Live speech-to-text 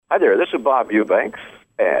Hi there, this is Bob Eubanks,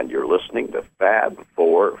 and you're listening to Fab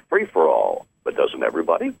 4 Free-for-All. But doesn't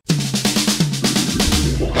everybody?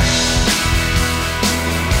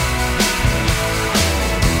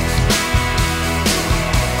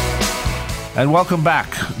 And welcome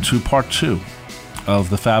back to part 2 of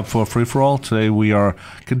the Fab 4 Free-for-All. Today we are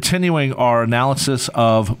continuing our analysis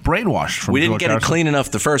of Brainwashed from We didn't George get Harrison. it clean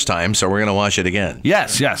enough the first time, so we're going to watch it again.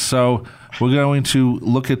 Yes. So we're going to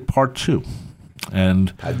look at part 2 and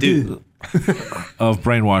of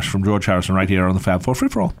Brainwashed from George Harrison right here on the Fab 4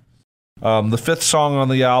 Free-for-All. The fifth song on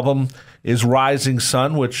the album is Rising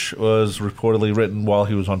Sun, which was reportedly written while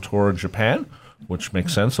he was on tour in Japan, which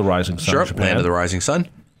makes sense, the Rising Sun Sure, of Japan. Land of the Rising Sun.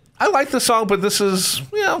 I like the song, but this is,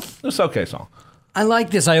 it's an okay song. I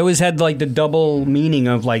like this. I always had like the double meaning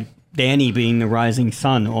of like Danny being the rising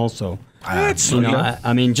sun also. That's You know,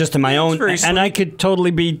 I mean, just in my own, very and I could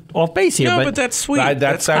totally be off base here. No, but that's sweet.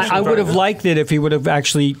 That's actually I would have very- liked it if he would have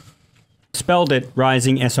actually spelled it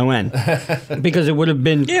rising S-O-N because it would have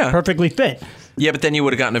been perfectly fit. Yeah, but then you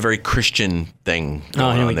would have gotten a very Christian thing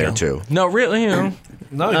going here we on there, go. too. No, really,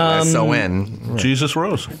 No, S-O-N. Jesus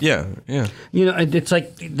rose. Yeah. You know, it's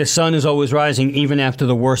like the sun is always rising even after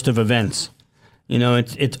the worst of events. You know,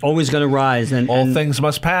 it's always going to rise. And All things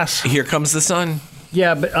must pass. Here comes the sun.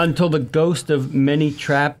 Yeah, but until the ghost of many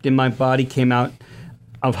trapped in my body came out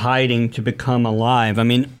of hiding to become alive. I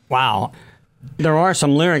mean, wow. There are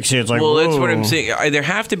some lyrics here. It's like, Well, that's whoa. what I'm saying. There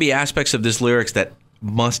have to be aspects of this lyrics that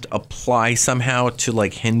must apply somehow to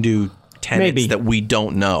like Hindu tenets Maybe. that we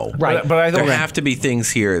don't know. Right. But I don't. There have to be things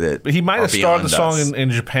here that He might are have started the beyond song us.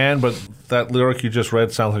 in Japan, but that lyric you just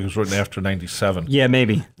read sounds like it was written after 97. Yeah,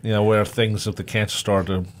 maybe. You know, where things of the cancer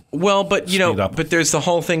started. Well, but you know, Speed up. but there's the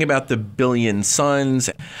whole thing about the billion suns.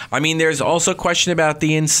 I mean, there's also a question about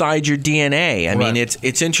the inside your DNA. I mean, Right.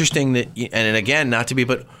 it's interesting that, and again, not to be,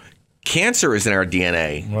 but cancer is in our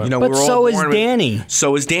DNA. Right. You know, But we're all so is born with- Danny.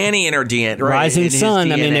 So is Danny in our DNA. Right, Rising in his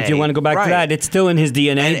sun. I mean, if you DNA. want to go back Right. to that, it's still in his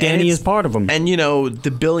DNA. And Danny it's- is part of him. And you know,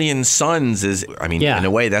 the billion suns is. I mean, Yeah. in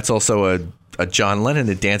a way, that's also a John Lennon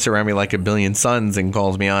that dances around me like a billion suns and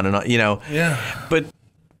calls me on and on. You know. Yeah. But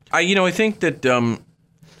I think that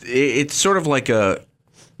it's sort of like a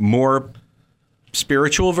more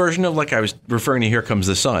spiritual version of like I was referring to Here Comes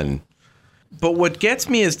the Sun. But what gets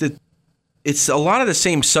me is that it's a lot of the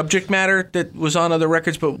same subject matter that was on other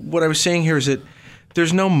records. But what I was saying here is that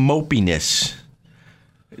there's no mopiness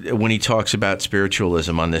when he talks about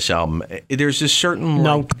spiritualism on this album. There's this certain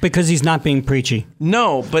no, because he's not being preachy.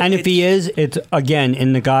 no, but And if he is, it's again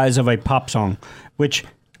in the guise of a pop song, which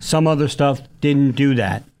some other stuff didn't do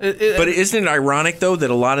that. But isn't it ironic, though, that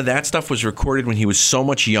a lot of that stuff was recorded when he was so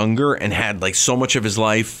much younger and had like so much of his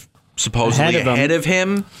life supposedly ahead of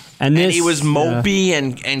him? And this, he was mopey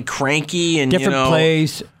and cranky and, different you know,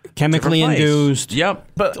 place, chemically different place. induced. Yep.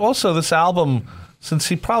 But also, this album, since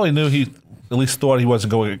he probably knew he at least thought he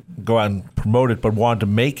wasn't going to go out and promote it, but wanted to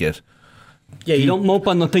make it. Yeah, you don't mope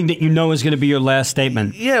on the thing that you know is going to be your last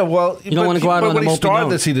statement. Yeah, well, You don't want to go out on a when he mopey started note.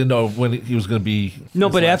 this, he didn't know when he was going to be. No,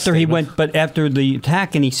 his but last after he statement. went, but after the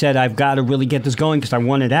attack, and he said, "I've got to really get this going because I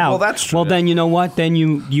want it out." Well, that's true, Well, yeah. then you know what? Then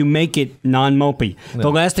you make it non-mopey.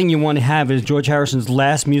 The last thing you want to have is George Harrison's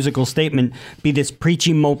last musical statement be this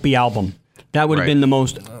preachy mopey album. That would have Right. been the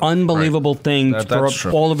most unbelievable thing for that's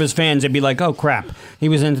true. all of his fans. They'd be like, "Oh crap, he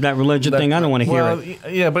was into that religion thing. I don't want to hear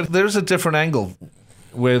it." Yeah, but there's a different angle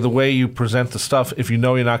where the way you present the stuff, if you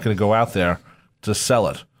know you're not going to go out there to sell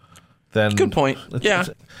it, then Good point. It's,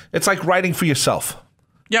 it's like writing for yourself.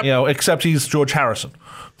 Yep. You know, except he's George Harrison.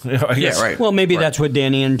 You know, I guess. right. Well, maybe Right. that's where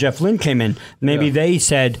Danny and Jeff Lynne came in. Maybe they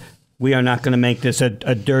said, "We are not going to make this a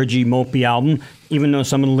dirgy, mopey album," even though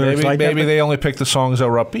some of the lyrics Maybe, like maybe that. they only pick the songs that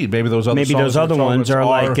were upbeat. Maybe those other Maybe songs those that other we're talking ones are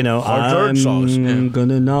about like, you know, are dirge songs. I'm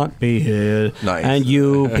gonna not be here, Nice. and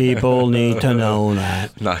you people need to know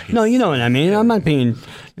that. Nice. No, you know what I mean. I'm not being.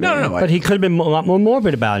 No, But he could have been a lot more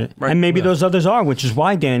morbid about it, Right. and maybe those others are, which is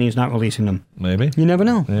why Danny's not releasing them. Maybe. You never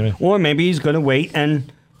know. Maybe. Or maybe he's going to wait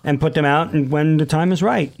and put them out, and when the time is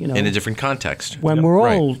right, you know, In a different context. when we're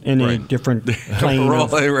Right. all in a Right. different plane, We're all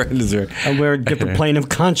of, we're a different plane of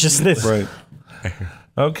consciousness. Right.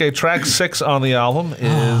 Okay, track 6 on the album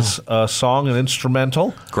is a song, an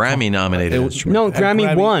instrumental. Grammy nominated instrument. No,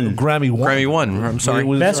 Grammy won. Grammy won. Grammy won. I'm sorry. It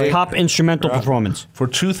was Best pop instrumental performance. For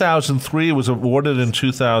 2003, it was awarded in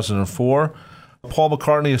 2004. Paul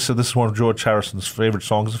McCartney has said this is one of George Harrison's favorite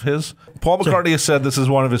songs of his. Paul McCartney has said this is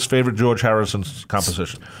one of his favorite George Harrison's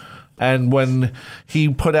compositions. And when he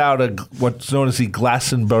put out what's known as the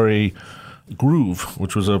Glastonbury Groove,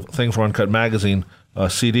 which was a thing for Uncut Magazine,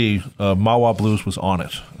 CD, Mawa Blues was on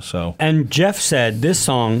it. So And Jeff said this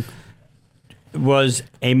song was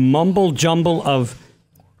a mumble jumble of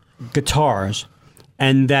guitars,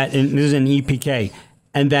 and this is an EPK,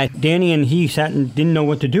 and that Danny and he sat and didn't know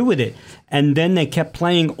what to do with it. And then they kept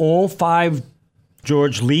playing all 5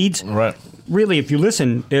 George leads. Right. Really, if you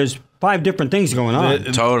listen, there's 5 different things going on.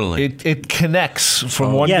 Totally. It connects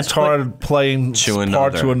from one Yes, guitar playing To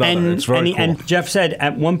part to another. another. It's very cool. And Jeff said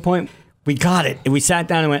at one point, we got it. And we sat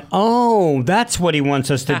down and went, oh, that's what he wants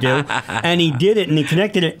us to do. And he did it and he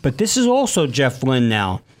connected it. But this is also Jeff Lynne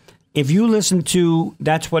now. If you listen to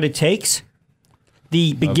That's What It Takes,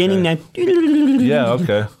 the beginning Yeah,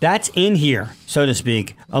 okay. that's in here, so to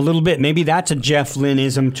speak, a little bit. Maybe that's a Jeff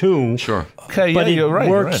Lynne-ism too. Sure. Okay, But yeah, it you're right.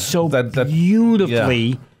 works you're right. so That- beautifully.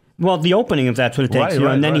 yeah. Well, the opening of That's What It Takes, Right, you know,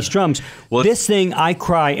 right, and then he right. strums. Well, this thing, I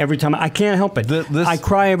cry every time. I can't help it. This- I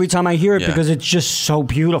cry every time I hear it Yeah. because it's just so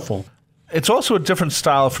beautiful. It's also a different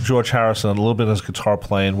style for George Harrison, a little bit of his guitar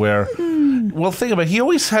playing, where, well, think about it. He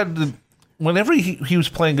always had, whenever he was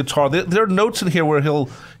playing guitar, there are notes in here where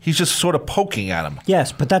he's just sort of poking at him.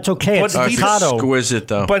 Yes, but that's okay. But It's he staccato. Exquisite,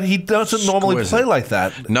 though. But he doesn't normally Exquisite. play like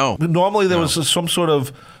that. No. Normally there was some sort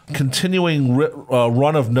of continuing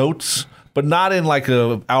run of notes, but not in like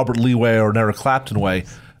a Albert Lee way or an Eric Clapton way.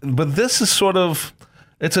 But this is sort of,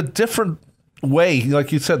 it's a different way.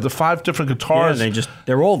 Like you said, the 5 different Yeah, guitars.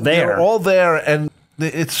 they're all there. They're all there, and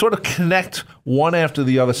it sort of connect one after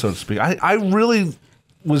the other, so to speak. I really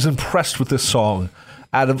was impressed with this song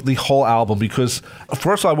out of the whole album because,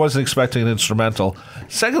 first of all, I wasn't expecting an instrumental.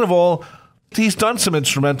 Second of all, he's done some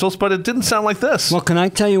instrumentals, but it didn't sound like this. Well, can I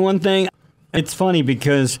tell you one thing? It's funny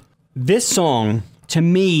because this song, to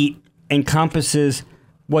me, encompasses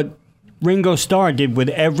what Ringo Starr did with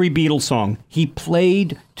every Beatles song. He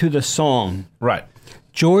played to the song. Right.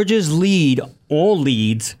 George's lead, all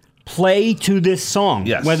leads, play to this song.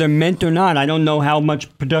 Yes. Whether meant or not. I don't know how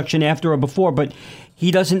much production after or before, but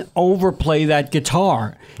he doesn't overplay that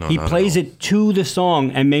guitar. He plays it to the song,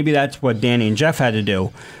 and maybe that's what Danny and Jeff had to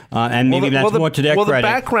do. And maybe that's more to their well, credit.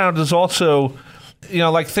 the background is also,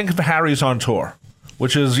 like think of Harry's on tour,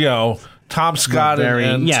 which is, Tom Scott Very-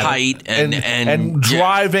 and yeah. Tight and yeah.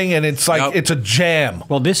 driving, and it's like Yep. it's a jam.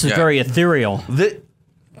 Well, this is Yeah. very ethereal.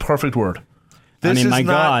 Perfect word. This mean, is my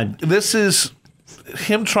not, God. This is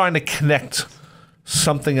him trying to connect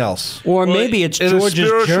something else. Or maybe it's in a George's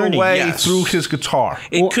spiritual journey. way Yes. through his guitar.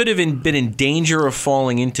 It could have been in danger of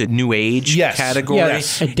falling into New Age Yes. category.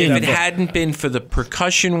 Yes. It If did. it hadn't been for the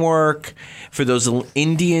percussion work, for those little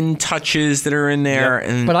Indian touches that are in there. Yep.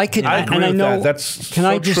 And But I could, I agree and I with know. that. That's can so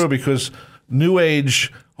I just, true because New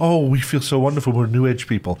Age, we feel so wonderful. We're New Age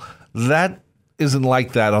people. That isn't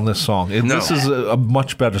like that on this song. No. This is a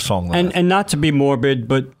much better song than that. and not to be morbid,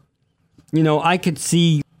 but I could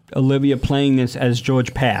see Olivia playing this as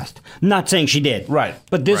George passed. I'm not saying she did, Right.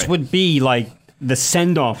 But this Right. would be like the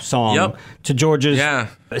send-off song Yep. to George's Yeah.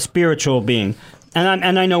 spiritual being.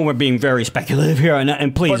 And I know we're being very speculative here,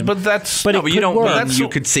 and please, But that's but no, it but you could don't work. mean That's- you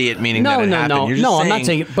could see it, meaning No, that it no, happened. no. You're just No, I'm saying, not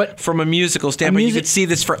saying it, but- from a musical standpoint, you music- could see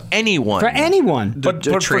this for anyone. for anyone. But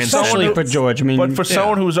the for transition. someone Especially who- for George. I mean, but for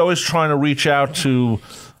someone who's always trying to reach out to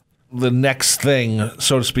the next thing,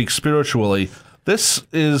 so to speak, spiritually, this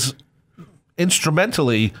is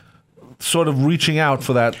instrumentally sort of reaching out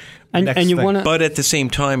for that And- next and you thing. wanna- But at the same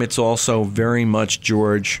time, it's also very much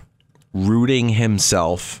George rooting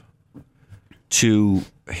himself to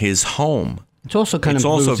his home. it's also kind It's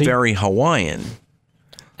of also bluesy. very Hawaiian.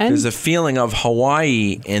 And, There's a feeling of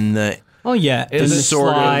Hawaii in the oh yeah, in in the the sort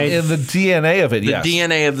of- slide. in the DNA of it, yes.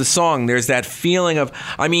 DNA of the song. There's that feeling of,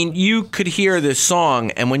 I mean, you could hear this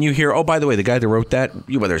song, and when you hear, oh, by the way, the guy that wrote that,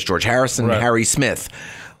 whether it's George Harrison, Right. Harry Smith,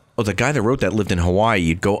 oh, the guy that wrote that lived in Hawaii,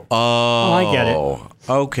 you'd go, oh, I get it.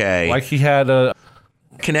 Okay. Like he had a.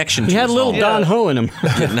 connection he to had a his little home. Don Ho in him.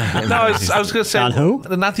 No, I was going to say. Don who?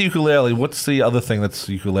 Not the ukulele. What's the other thing that's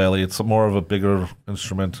ukulele? It's more of a bigger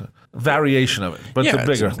instrument. Variation of it, but Yeah, the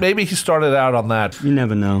bigger. it's- Maybe he started out on that. You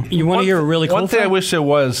never know. You want to hear a really cool One thing I fact? wish there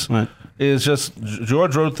was What? is just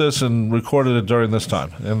George wrote this and recorded it during this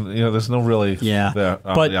time, and there's no really Yeah. there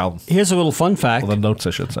on But the album. here's a little fun fact. Well, the notes,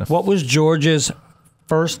 I should say. What was George's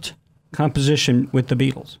first composition with the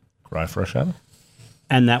Beatles? Cry for a Shadow.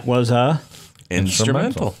 And that was a...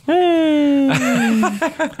 Instrumental. And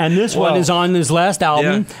this one is on his last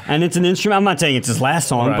album, and it's an instrument. I'm not saying it's his last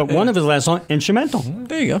song, Right. but one of his last songs, instrumental.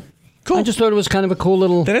 There you go. Cool. I just thought it was kind of a cool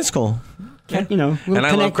little, that is cool. little And I love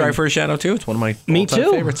connecting. Cry for a Shadow, too. It's one of my Me all-time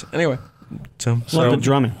too. favorites. Anyway. So, Love the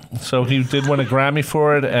drumming. So he did win a Grammy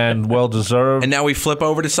for it, and well deserved. and now we flip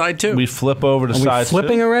over to side two. we flip over to Are we side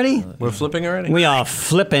flipping two. already? We're flipping already. We are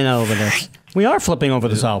flipping over this. We are flipping over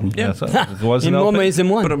this album. Yeah, so it wasn't In more LP. ways than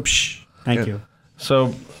one. But Thank you.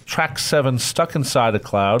 So track 7, Stuck Inside a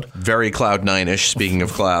Cloud. Very Cloud 9-ish, speaking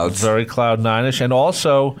of clouds. Very Cloud 9-ish. And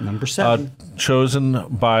also Number 7. Chosen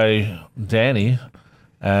by Danny,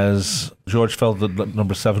 as George felt that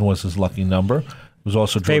number 7 was his lucky number. It was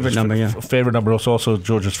also Favorite George's number, yeah. Favorite number. It was also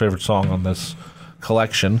George's favorite song on this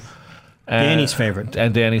collection. And Danny's favorite.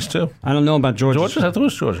 And Danny's too. I don't know about George's. George's? I thought it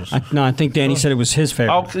was George's. I think Danny said it was his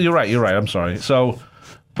favorite. Oh, you're right. I'm sorry. So,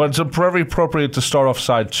 but it's very appropriate to start off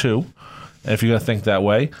side 2, if you're going to think that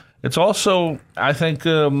way. It's also, I think,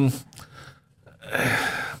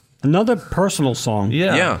 Another personal song.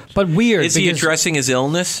 Yeah. But weird. Is he because- addressing his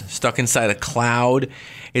illness? Stuck inside a cloud?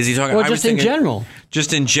 Is he talking? Or I was just in thinking- general?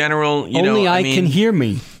 Just in general, you Only know. I mean, can hear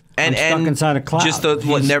me. And, I'm stuck inside a cloud. Just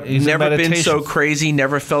He's never in been meditation. so crazy,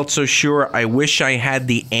 never felt so sure. I wish I had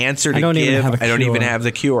the answer to I don't even give. have a I don't even cure. have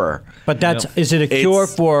the cure. But is it a cure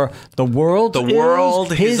It's- for the world? The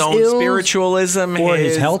world, his own ills, spiritualism, or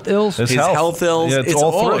his health ills? his health ills. Yeah, it's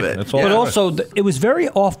all three. of it. It's all Yeah. But of also, it was very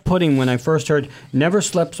off-putting when I first heard "Never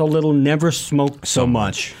slept so little, never smoked so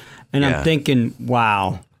much," and Yeah. I'm thinking,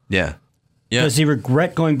 "Wow, Yeah. Yeah. does he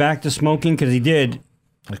regret going back to smoking? Because he did."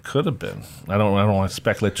 It could have been. I don't want to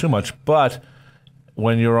speculate too much, but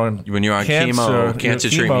when you're on chemo, cancer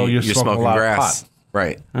treatment, you're smoking smoking a lot grass. of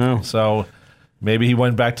Right. pot. So maybe he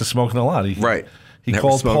went back to smoking a lot. Right. He Never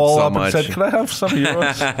called smoked Paul so up much. and said, "Can I have some of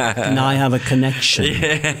yours?" Now I have a connection.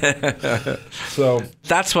 So,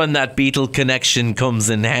 That's when that Beatle connection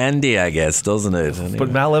comes in handy, I guess, doesn't it?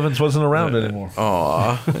 but Mal Evans wasn't around anymore.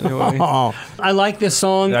 Anyway. Oh, I like this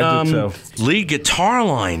song. I do too. Lead guitar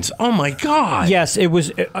lines. Oh my God. Yes, it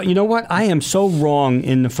was. You know what? I am so wrong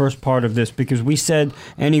in the first part of this because we said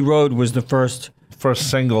Any Road was the first.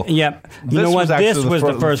 First single. Yep. You This know what? was actually This the was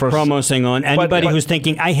the first promo single. And anybody but- who's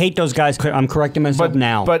thinking, I hate those guys, I'm correcting myself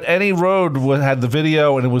now. But Any Road had the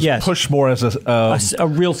video, and it was Yes. pushed more as a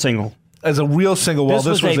real single. as a real single. While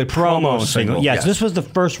This was a promo single. Yes, this was the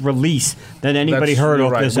first release that anybody heard you're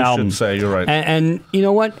of right. this We should album. say, you're right. And you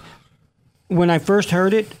know what? When I first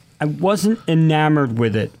heard it, I wasn't enamored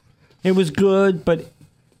with it. It was good, but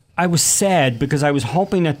I was sad because I was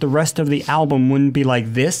hoping that the rest of the album wouldn't be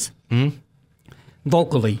like this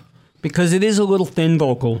vocally, because it is a little thin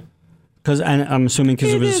vocal. And I'm assuming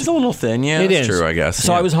because It is a little thin. Yeah, it that's is true, I guess.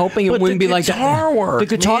 So yeah. I was hoping it But wouldn't the be like that. guitar work, The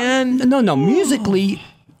guitar, man. no. Musically,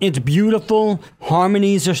 it's beautiful.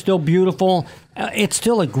 Harmonies are still beautiful. It's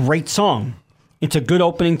still a great song. It's a good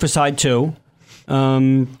opening for side 2.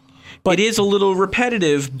 It is a little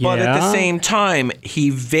repetitive, but at the Yeah. same time,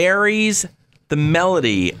 he varies the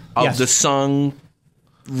melody of Yes. the song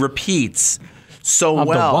repeats so Of the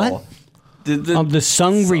well. what? Of the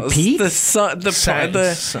sung repeat? The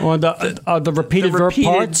repeated verb repeated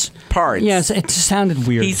parts? parts. Yes, it just sounded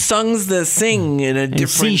weird. he songs the sing in a different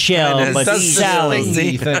seashell, kind of but Sally.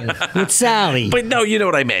 thing. With Sally. But no, you know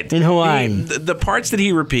what I meant. In Hawaiian. The parts that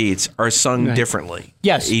he repeats are sung Right. differently.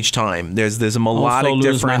 Yes. Each time. There's a melodic Also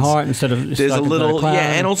difference. Lose My Heart instead of There's Stuck a Inside little a Cloud.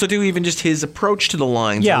 and also too even just his approach to the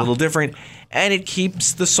lines Yeah. a little different, and it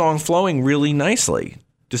keeps the song flowing really nicely.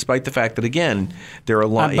 Despite the fact that again there are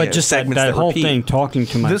but just that, segments that whole repeat. thing, talking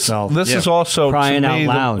to This myself. is also Crying to out me,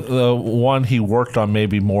 loud. the one he worked on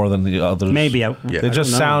maybe more than the others. Maybe. They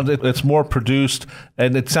just sound. It's more produced,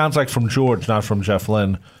 and it sounds like from George, not from Jeff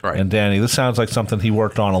Lynne Right. and Danny. This sounds like something he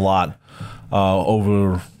worked on a lot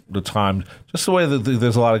over the time. Just the way that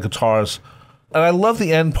there's a lot of guitars. And I love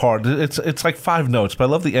the end part. It's like 5 notes, but I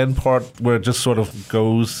love the end part where it just sort of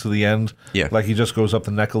goes to the end. Yeah. Like he just goes up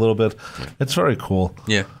the neck a little bit. It's very cool.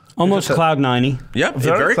 Yeah. Almost Cloud 90. Yeah,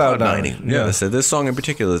 Very very Cloud Cloud 90. 90. Yeah, this song in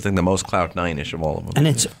particular is I think the most Cloud 9-ish of all of them. And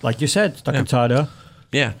it's, like you said, Stuck Inside a...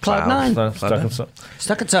 Yeah, Cloud 9. Stuck in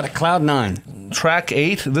Stuck Inside a Cloud 9. Track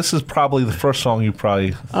 8. This is probably the first song you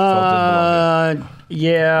probably felt didn't belong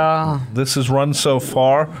Yeah. in. This is Run So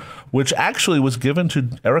Far, which actually was given to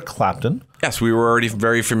Eric Clapton Yes, we were already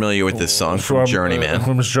very familiar with this song from Journeyman.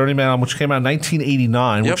 from his Journeyman, which came out in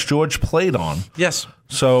 1989, Yep. which George played on. Yes.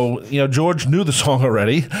 So, George knew the song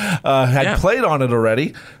already, had Yeah. played on it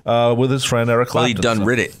already with his friend Eric Well, Clapton. he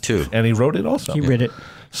writ it too. And he wrote it also. He read it.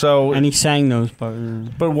 So, And he sang those.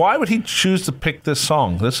 But why would he choose to pick this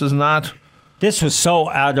song? This is not... this was so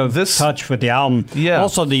out of touch with the album. Yeah.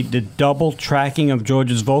 Also, the double tracking of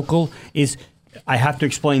George's vocal is, I have to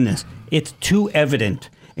explain this, it's too evident.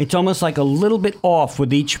 It's almost like a little bit off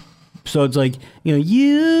with each. So it's like,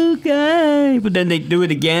 you guys, but then they do it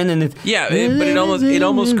again, and it's But it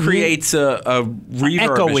almost creates a reverb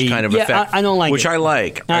Echoey. kind of Yeah, effect. I don't like which it. I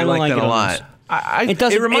like. I I don't like like that it a almost.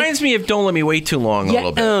 lot. It reminds me of "Don't Let Me Wait Too Long" a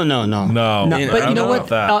little bit. No. No. But I you know don't what?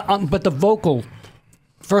 know about that. But the vocal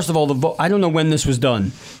First of all, I don't know when this was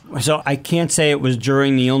done, so I can't say it was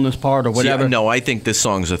during the illness part or whatever. No, I think this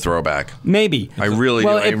song's a throwback. Maybe. I really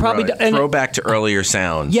well, do. it probably Throwback to earlier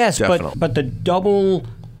sounds. Yes, definitely. but the double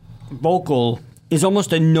vocal is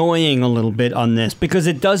almost annoying a little bit on this because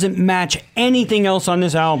it doesn't match anything else on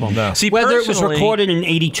this album. No. See, whether it was personally- recorded in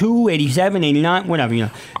 82, 87, 89,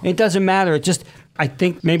 whatever, it doesn't matter. It just, I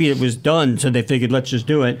think maybe it was done, so they figured let's just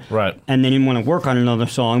do it. Right. And they didn't want to work on another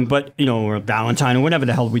song, but, or Valentine or whatever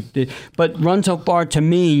the hell we did. But Run So Far, to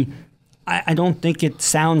me, I don't think it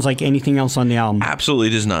sounds like anything else on the album. Absolutely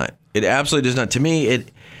does not. It absolutely does not. To me,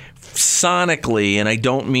 it sonically, and I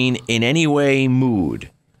don't mean in any way mood.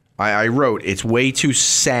 I wrote it's way too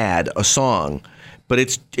sad a song, but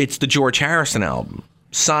it's the George Harrison album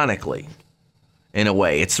sonically, in a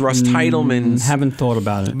way. It's Russ Titleman's. Haven't thought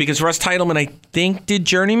about it. Because Russ Titleman, I think, did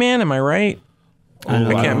Journeyman. Am I right? I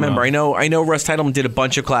can't remember. I know Russ Titleman did a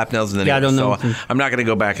bunch of Clapnells and then Yeah, I don't know. so I'm not going to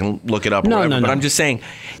go back and look it up. No, or whatever, no, but no. I'm just saying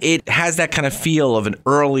it has that kind of feel of an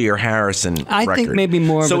earlier Harrison. I think record. maybe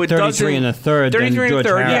more of So a it 33 doesn't- and a third than 33 and a George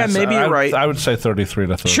third. Yeah, Harrison. maybe you're right. I would say 33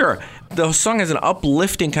 to 30. Sure. The song has an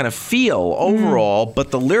uplifting kind of feel overall,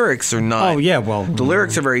 but the lyrics are not. Oh, yeah, well. The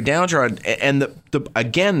lyrics are very downtrodden. And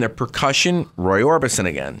the percussion, Roy Orbison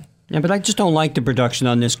again. Yeah, but I just don't like the production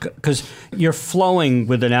on this because you're flowing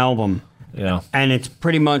with an album. Yeah. And it's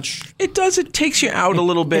pretty much. It does. It takes you out a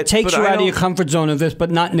little bit. It takes but you I out of your don't- comfort zone of this, but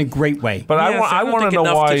not in a great way. But Yes, I don't want to think know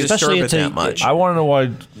enough why. to disturb Especially it it's a- that much. I want to know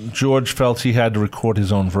why George felt he had to record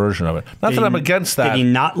his own version of it. Not that I'm against that. Did he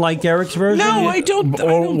not like Eric's version? No, I don't. I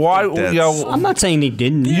Or don't why? think that's- You know, I'm not saying he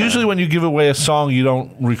didn't. usually when you give away a song, you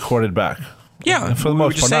don't record it back. Yeah, for the we most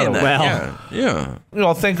were just part, saying not that. Well-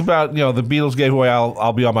 yeah. Think about the Beatles gave away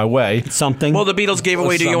 "I'll Be on My Way." Something. Well, the Beatles gave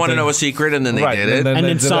away "Do You Want to Something. Know a Secret?" and then they Right, did it. And then they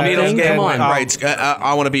did something. that. Beatles gave Come away, on. right?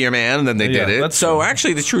 I Want to Be Your Man, and then they Yeah, did it. that's So true.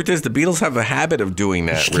 actually, the truth is, the Beatles have a habit of doing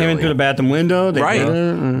that. Came in through the bathroom window. They Right. did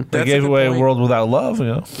it. They That's gave a good away point. "A World Without Love."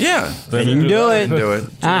 Yeah, They didn't do it. do it.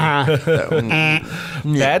 Uh-huh. That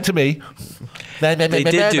one- Bad to me. They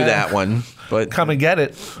did do that one, but Come and get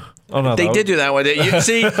it. Oh no, they did do that one. You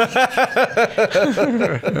see,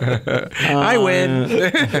 I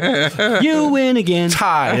win. You win again.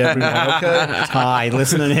 Tie everyone. Okay. Hi,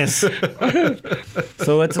 listen to this.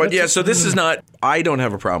 So it's. But yeah, so this is not. I don't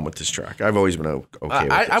have a problem with this track. I've always been okay with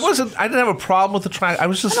I this. wasn't. I didn't have a problem with the track. I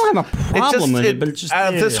was just. I don't have a problem with it, but it's just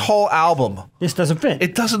out of this there. whole album, This doesn't fit.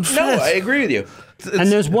 it doesn't fit. No, I agree with you.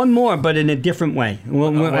 And there's one more, but in a different way.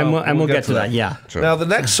 We'll get to that. Yeah. Now the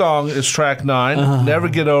next song is track 9, "Never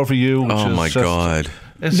Get Over You." Which Oh is my just- God.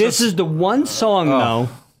 it's This just- is the one song, though,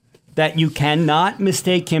 that you cannot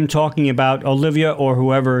mistake him talking about Olivia or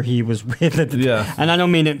whoever he was with at the Yeah. And I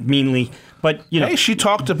don't mean it meanly, but Hey, she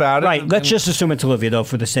talked about it. right. Let's just assume it's Olivia, though,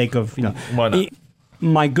 for the sake of Why not?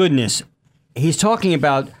 My goodness, he's talking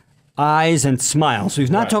about eyes and smiles. So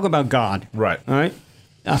he's not Right. talking about God, Right. All right,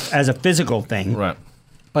 as a physical thing, Right.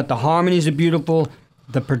 But the harmonies are beautiful.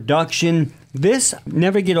 The production. This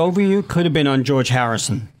 "Never Get Over You" could have been on George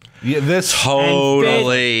Harrison. Yeah, this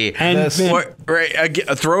Totally. And This- fit. What, right,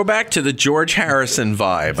 a throwback to the George Harrison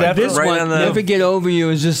vibe. Definitely. This Right one, on the- "Never Get Over You,"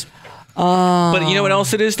 is just But you know what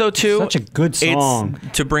else it is, though, too? such a good song.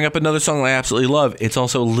 It's, to bring up another song I absolutely love, it's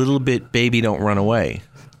also a little bit "Baby Don't Run Away."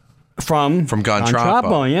 from Gone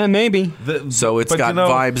Tropo. Yeah, maybe. So it's But got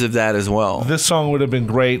vibes of that as well. This song would have been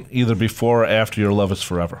great either before or after "Your Love Is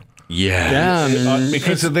Forever." Yeah. Yeah, I mean,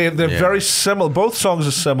 Because they're very similar. Both songs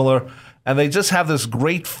are similar, and they just have this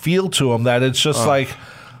great feel to them that it's just like,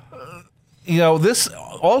 this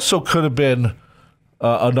also could have been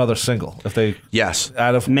another single if they Yes.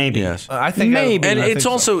 out of Maybe. Yes. I think Maybe. And I it's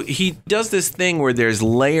think also, he does this thing where there's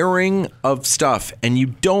layering of stuff, and you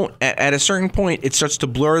don't, at a certain point, it starts to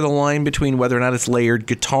blur the line between whether or not it's layered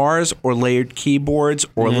guitars or layered keyboards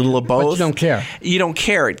or a little of But both. you don't care. You don't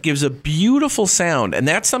care. It gives a beautiful sound, and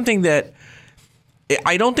that's something that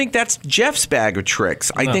I don't think that's Jeff's bag of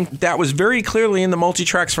tricks. I think that was very clearly in the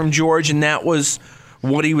multi-tracks from George, and that was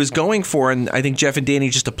what he was going for, and I think Jeff and Danny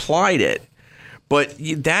just applied it. But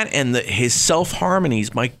that and his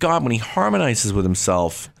self-harmonies, my God, when he harmonizes with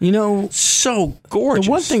himself, so gorgeous.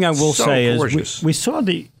 The one thing I will So say gorgeous. is we saw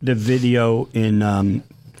the video in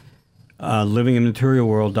Living in the Material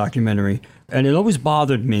World documentary, and it always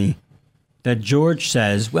bothered me that George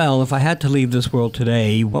says, well, if I had to leave this world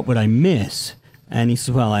today, what would I miss? And he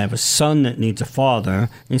says, well, I have a son that needs a father. And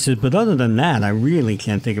he says, but other than that, I really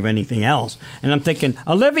can't think of anything else. And I'm thinking,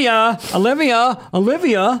 Olivia.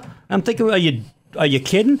 I'm thinking, are you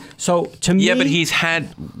kidding? So to me, Yeah, but he's had,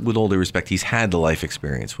 with all due respect, he's had the life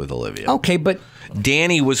experience with Olivia. okay, but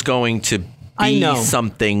Danny was going to I be know.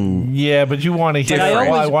 something. Yeah, but you want to hear. But I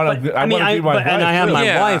always, want to. I mean, be my wife. and I have my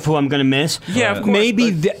Yeah. wife who I'm going to miss. Yeah, of course,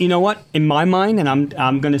 Maybe but- you know what? In my mind, and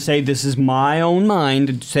I'm going to say this is my own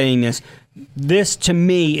mind saying this. This to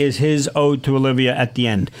me is his ode to Olivia at the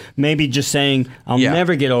end. Maybe just saying, "I'll Yeah.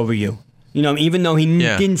 never get over you." You know, even though he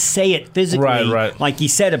Yeah. didn't say it physically, Right. like he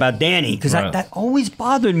said about Danny, because Right. that always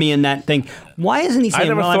bothered me in that thing. Why isn't he saying? I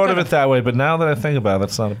never well, I've thought got of a- it that way, but now that I think about it,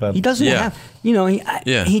 that's not a bad. He doesn't Yeah. have, you know,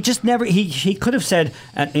 Yeah. he just never, he could have said,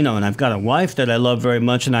 you know, and I've got a wife that I love very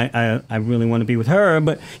much and I really want to be with her,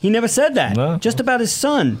 but he never said that. No. Just about his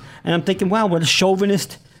son. And I'm thinking, wow, what a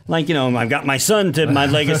chauvinist. Like, you know, I've got my son to my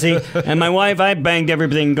legacy, and my wife, I banged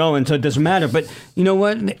everything going, so it doesn't matter. But you know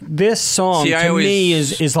what? This song, See, I to always- me,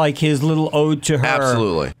 is like his little ode to her.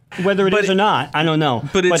 Absolutely. Whether it But is or not, I don't know.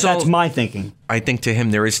 but it's that's all- my thinking. I think to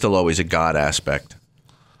him there is still always a God aspect,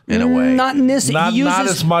 in a way. Not in this. Not- he uses, not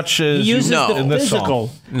as much as he uses No. the in this song.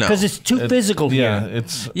 physical No. because it's too physical Yeah, here.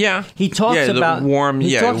 it's. Yeah, He talks yeah, the about warm. He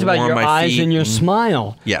yeah, talks about warm your my eyes feet and your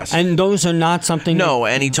smile. Yes. and those are not something. No,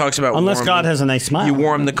 and he talks about Unless warm- God has a nice smile. You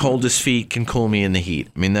warm the coldest feet, can cool me in the heat.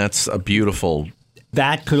 I mean, that's a beautiful.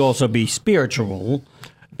 that could also be spiritual.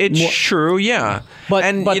 It's true, yeah. But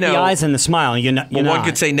and but you know, the eyes and the smile, you're not. You're one not.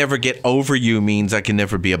 could say never get over you means I can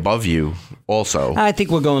never be above you. Also, I think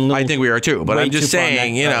we're going. A little I think we are too. But way I'm just too far on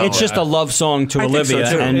saying, that. you know, it's just a love song to I think so,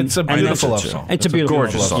 Olivia, too. and It's a and beautiful that's- love song. It's a beautiful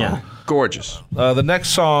gorgeous love song. Yeah. Gorgeous. The next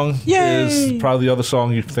song Yay. is probably the other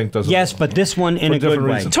song you think doesn't. Yes, but this one in For a good different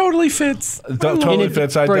way. reasons. Totally fits. Totally In a-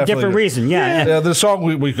 fits. I for a definitely different do. reason. Yeah. The song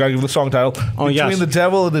we got to give the song title. Oh, Between yes. the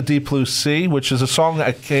Devil and the Deep Blue Sea, which is a song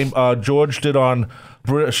that came George did on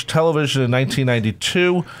British television in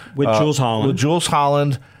 1992 With Jules Holland. With Jules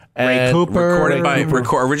Holland. Ray and Cooper.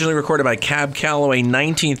 Originally recorded by Cab Calloway,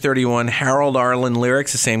 1931. Harold Arlen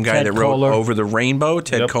lyrics, the same guy Ted that wrote Koehler. Over the Rainbow.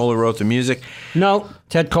 Ted Yep. Koehler wrote the music. No,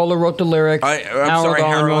 Ted Koehler wrote the lyrics. I'm sorry,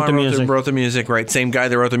 Arlen Harold wrote the Arlen music. wrote the music. Right, same guy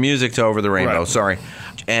that wrote the music to Over the Rainbow. Right. Sorry,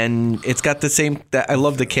 and it's got the same. I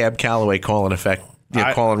love the Cab Calloway call and effect,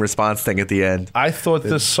 call and response thing at the end. I thought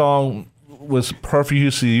this song was perfect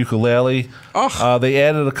use of the ukulele. They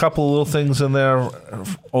added a couple of little things in there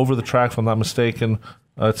over the track, if I'm not mistaken.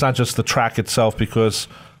 It's not just the track itself, because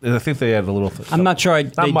I think they added a little thing. I'm not sure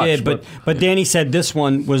they much, did, but Danny said this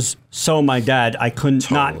one was so my dad. I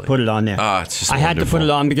couldn't not Totally. put it on there. It's just I had to put wonderful.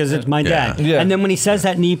 it on because it's my dad. Yeah. And then when he says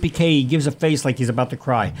that in EPK, he gives a face like he's about to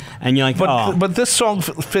cry, and you're like, oh. But this song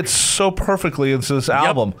fits so perfectly into this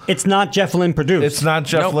album. It's not Jeff Lynne produced. It's not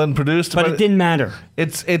Jeff Nope. Lynne produced, but it didn't matter.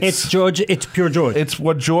 It's George. It's pure George. It's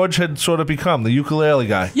what George had sort of become, the ukulele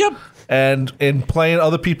guy. Yep. And in playing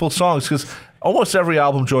other people's songs, because almost every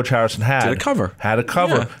album George Harrison had Did a cover.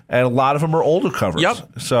 Yeah. And a lot of them are older covers.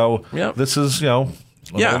 Yep. So Yep. this is, an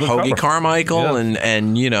Yeah, older Hoagie cover. Carmichael Yeah.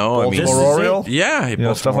 and you know, I mean, Baltimore Oriole.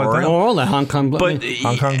 yeah, stuff like that. all the Hong Kong. But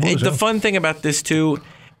Hong Kong Blues, the yeah. fun thing about this too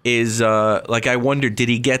is, like, I wonder, did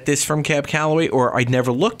he get this from Cab Calloway, or I'd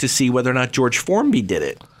never looked to see whether or not George Formby did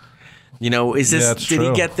it. You know, is this? Yeah, it's did he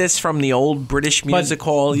true. get this from the old British music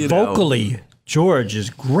hall? You know? vocally, George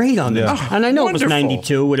is great on this. Yeah. And I know it was Wonderful.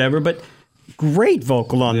 92, whatever, but great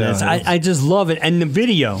vocal on Yeah, this. it is. I just love it. And the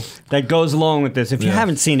video that goes along with this, if you Yeah.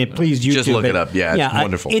 haven't seen it, please YouTube Just look it up. Yeah, it's I-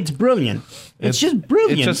 wonderful. it's brilliant. It's just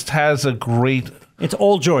brilliant. It just has a great. It's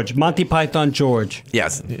old George, Monty Python George.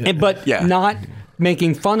 Yes. But Yeah. not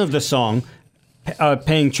making fun of the song,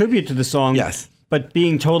 paying tribute to the song, Yes. but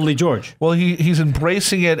being totally George. Well, he's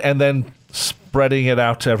embracing it and then spreading it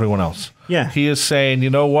out to everyone else. Yeah. He is saying, you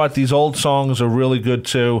know what, these old songs are really good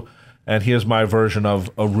too, and here's my version of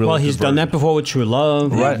a really Well, he's good done version. that before with True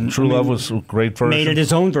Love. Right. And, True I mean, Love was a great version. made it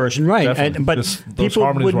his own version, right? Definitely. But Those people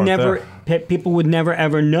harmonies would weren't never, people would never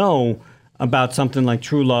ever know about something like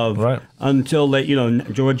True Love Right. until they,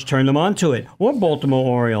 George turned them onto it, or Baltimore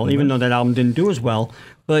Oriole, even though that album didn't do as well.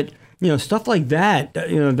 But stuff like that,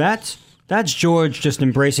 that's George just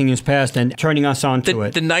embracing his past and turning us onto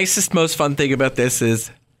it. The nicest, most fun thing about this is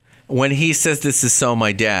when he says this is so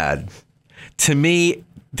my dad. To me,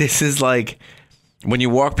 this is like when you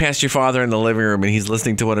walk past your father in the living room and he's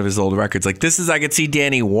listening to one of his old records. Like, this is, I could see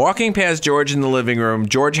Danny walking past George in the living room.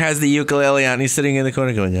 George has the ukulele out and he's sitting in the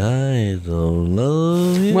corner going, I don't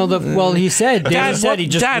love you. Well, he said, Danny said he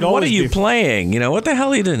just Dad, would what are always you be- playing? What the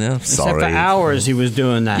hell are you doing? I'm He said sorry. for hours he was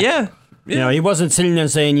doing that. Yeah. You know, he wasn't sitting there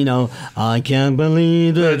saying, you know, I can't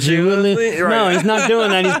believe that you will leave. Right. No, he's not doing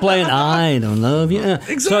that. He's playing, I don't love you.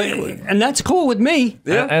 Exactly. So, and that's cool with me.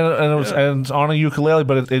 Yeah. And it's on a ukulele,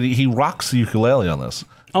 but he rocks the ukulele on this.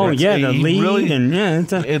 Oh, yeah, the he lead. really- And yeah,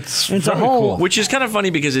 it's a very whole. cool. Which is kind of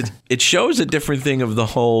funny because it shows a different thing of the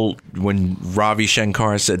whole when Ravi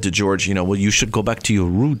Shankar said to George, you know, well, you should go back to your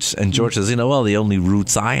roots. And George says, you know, well, the only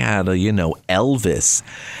roots I had are, you know, Elvis.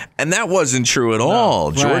 And that wasn't true at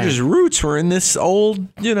all. right. George's roots were in this old,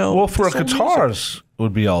 you know. Well, for this old guitars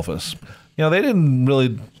would be Elvis. You know, they didn't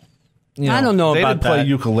really. You know, I don't know they about didn't play that.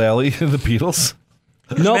 ukulele in the Beatles.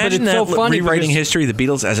 No, but Imagine it's so that funny. rewriting because- history, the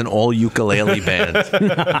Beatles as an all ukulele band.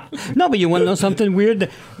 No, but you want to know something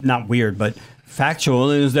weird? Not weird, but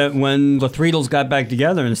factual is that when the Threedles got back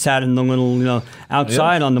together and sat in the little, you know,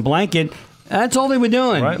 outside on the blanket, that's all they were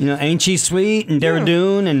doing. Right. You know, Ain't She Sweet and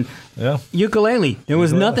Deradoon and Yeah. ukulele. There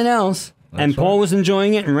was nothing else. And Paul was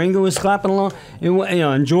enjoying it, and Ringo was clapping along.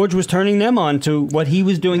 And George was turning them on to what he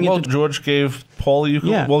was doing. Well, at the, George gave Paul the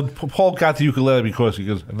ukulele. Yeah. Well, Paul got the ukulele because he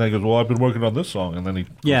goes, and then he goes, well, I've been working on this song, and then he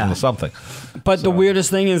goes Yeah. into something. but the weirdest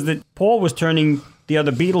thing is that Paul was turning the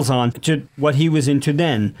other Beatles on to what he was into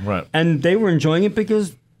then. Right. And they were enjoying it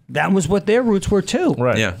because that was what their roots were too.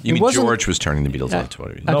 Right. Yeah. You It mean wasn't- George was turning the Beatles on to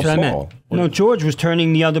what That's No, what I meant. Paul. No, George was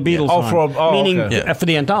turning the other Beatles Oh, on. Meaning okay. Yeah. for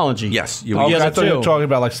the anthology. Yes. Oh, The I other thought you were two. talking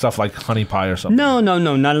about like stuff like Honey Pie or something. No,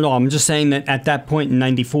 not at all. I'm just saying that at that point in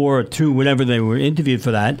 94 or 2, whatever they were interviewed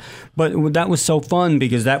for that. But that was so fun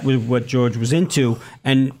because that was what George was into.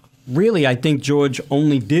 And really, I think George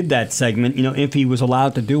only did that segment, you know, if he was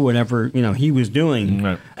allowed to do whatever, you know, he was doing.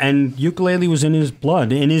 Right. And ukulele was in his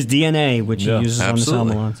blood, in his DNA, which Yeah. he uses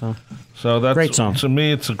Absolutely. on this album a lot. So. So that's Great song. To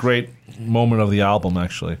me, it's a great moment of the album,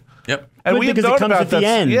 actually. Yep. And Good we had because known it comes about at the that.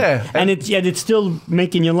 end. Yeah. And it's still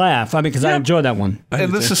making you laugh. I mean, because I enjoy that one.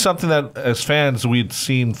 And this is something that, as fans, we'd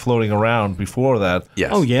seen floating around before that.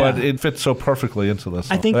 Yes. Oh, yeah. But it fits so perfectly into this.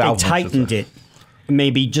 I think the they album, should tightened say. it.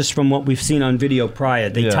 Maybe just from what we've seen on video prior,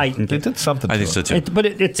 they Yeah. tightened They it. did something I to think it. so too. But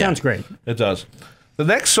it sounds great. It does. The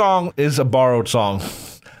next song is a borrowed song.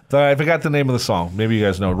 I forgot the name of the song. Maybe you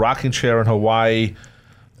guys know. Rocking Chair in Hawaii.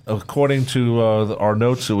 According to our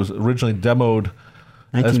notes, it was originally demoed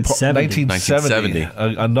as 1970. 1970.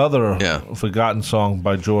 Another Yeah. forgotten song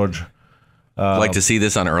by George. I'd like to see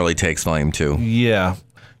this on Early Takes Volume 2. Yeah.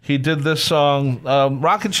 He did this song.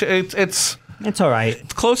 Rocking Chair, it's It's all right.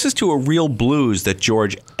 It's closest to a real blues that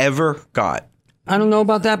George ever got. I don't know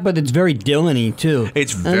about that, but it's very Dylan-y, too.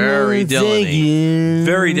 It's very Dylan-y.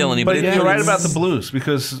 Very Dylan-y. But But you're right it's- about the blues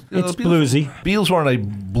because It's Beatles, bluesy. Beatles weren't a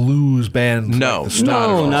blues band. No. like the Not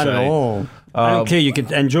No, Stones, not at say. all. I don't care. You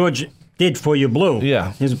could, and George did For You Blue.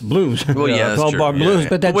 Yeah. His blues. Well, yeah, that's 12 bar true. blues. Yeah.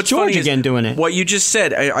 But that's what's George funny is again doing it. What you just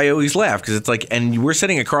said, I always laugh because it's like, and we're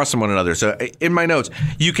sitting across from one another. So in my notes,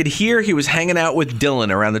 you could hear he was hanging out with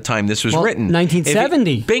Dylan around the time this was Well, written.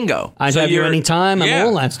 1970. Bingo. I'd Have You you're- Anytime and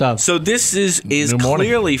all that stuff. So this is New Morning.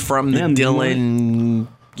 clearly from the Yeah, New Dylan,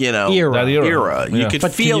 you know, Era. That era. You Yeah. could But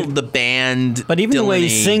can feel you- the band. But even the way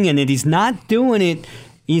he's Dylan-y. singing it, he's not doing it.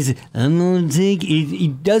 I'm gonna take. He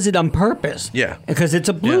does it on purpose. Yeah. Because it's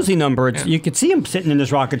a bluesy number. It's, You could see him sitting in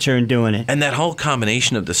his rocket chair and doing it. And that whole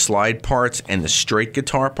combination of the slide parts and the straight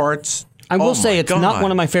guitar parts. I will oh say my it's not God.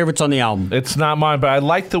 one of my favorites on the album. It's not mine, but I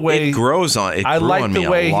like the way It grows on. It I grew like on the me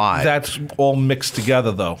way a lot. that's all mixed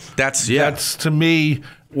together, though. That's to me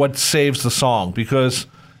what saves the song because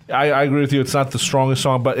I agree with you. It's not the strongest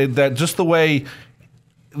song, but that just the way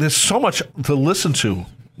there's so much to listen to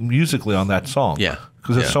musically on that song. Yeah.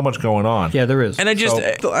 because there's Yeah. so much going on. Yeah, there is. And I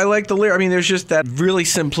like the lyric. I mean, there's just that really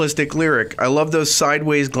simplistic lyric. I love those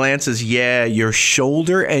sideways glances. Yeah, your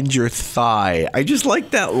shoulder and your thigh. I just like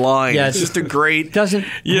that line. Yeah, it's just a great. doesn't-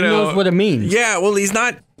 you who know knows what it means? Yeah, well, he's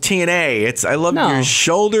not TNA. It's I love No. your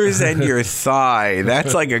shoulders and your thigh.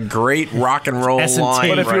 That's like a great rock and roll S&T. line.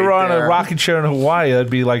 But if right you're on there. a rocking chair in Hawaii, that'd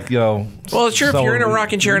be like, well, sure. If you're in a someone-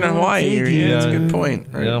 rocking chair in Hawaii, yeah, that's a good point.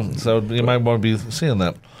 Right? Yeah, so you might want to be seeing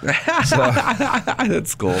that.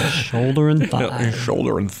 That's cool. Shoulder and thigh.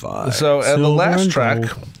 Shoulder and thigh. So, and the Silver last and track,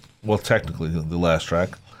 gold. well, technically the last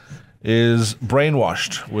track, is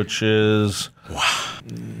Brainwashed, which is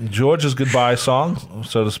George's goodbye song,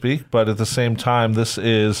 so to speak. But at the same time, this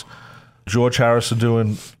is George Harrison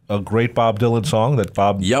doing a great Bob Dylan song that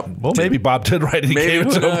Bob. Yep. Well, maybe Bob did write it. He Maybe gave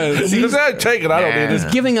it to him. it was. He goes, "Hey, take it. I don't need He's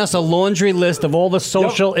it." giving us a laundry list of all the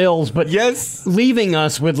social ills, but Yes. leaving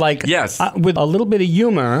us with Yes. with a little bit of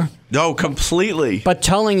humor, No, completely. but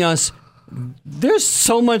telling us there's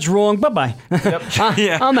so much wrong. Bye-bye.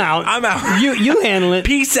 Yeah. I'm out. I'm out. You handle it.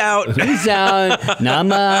 Peace out. Peace out.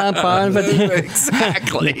 Nama Parvati.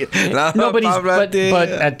 Exactly. No, but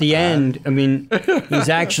at the end, I mean, he's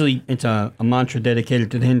actually, it's a mantra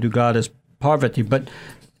dedicated to the Hindu goddess Parvati, but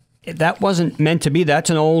that wasn't meant to be. That's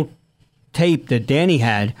an old tape that Danny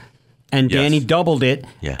had, and Yes. Danny doubled it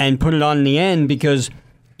Yeah. and put it on in the end because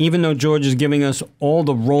even though George is giving us all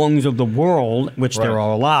the wrongs of the world, which there Right.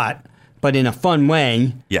 are a lot, but in a fun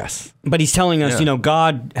way, Yes. but he's telling us, Yeah.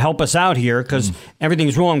 God, help us out here because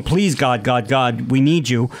everything's wrong. Please, God, God, God, we need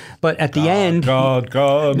you. But at the end, God.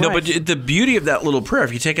 No, Right. but the beauty of that little prayer,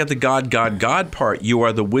 if you take out the God, God, God part, you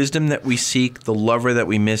are the wisdom that we seek, the lover that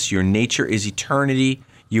we miss. Your nature is eternity.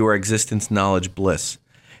 You are existence, knowledge, bliss.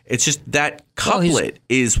 It's just that couplet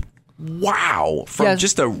is wow from Yeah,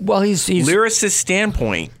 just a he's lyricist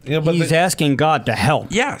standpoint. Yeah, but he's asking God to help.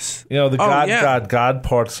 Yes. the Oh, God, yeah. God, God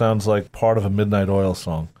part sounds like part of a Midnight Oil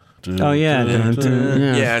song. Oh, yeah.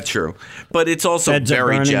 Yeah. Yeah, true. But it's also Beds Are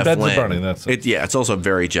very Burning. Jeff Beds Are Lynne. Burning, that's it. Yeah, it's also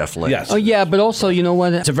very Jeff Lynne. Yes. Oh, yeah, but also, you know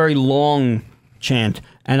what? It's a very long chant,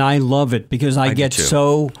 and I love it because I get too.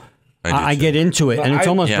 so... I do I too. get into it, and it's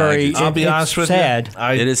almost Yeah, I very... do too. I'll be it's honest with sad. you.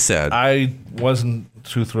 It is sad. I wasn't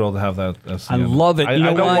too thrilled to have that. As the I end. love it. I, You know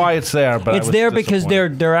I know why? why it's there, but I It's was there because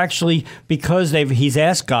disappointed. they're actually because he's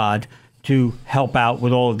asked God to help out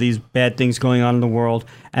with all of these bad things going on in the world.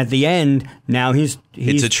 At the end, now he's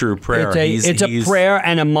It's a true prayer. It's a prayer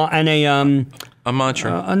and a A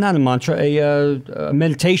mantra. not a mantra, a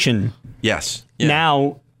meditation. Yes. Yeah.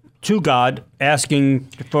 Now to God asking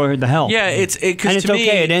for the help. Yeah, it's and it's to me,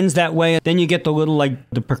 okay. It ends that way. Then you get the little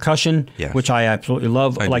the percussion, Yes. which I absolutely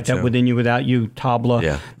love, I do like that too. Within You, Without You, tabla.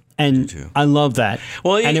 Yeah, and too. I love that.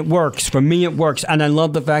 Well, and it works for me. It works, and I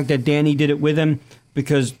love the fact that Danny did it with him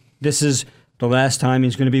because this is the last time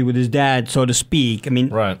he's going to be with his dad, so to speak. I mean,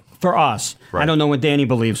 Right. for us, Right. I don't know what Danny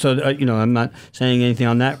believes, so I'm not saying anything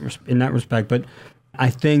on that in that respect, but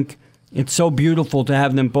I think it's so beautiful to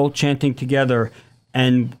have them both chanting together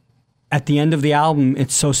and. At the end of the album,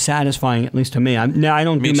 it's so satisfying, at least to me. I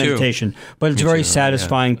don't Me do too. meditation, but it's Me very too,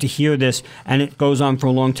 satisfying to hear this, and it goes on for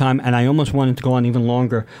a long time, and I almost want it to go on even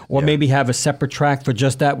longer, or maybe have a separate track for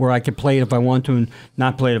just that where I could play it if I want to and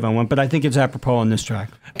not play it if I want, but I think it's apropos on this track.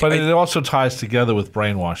 But it also ties together with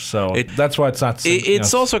Brainwash, so that's why it's not.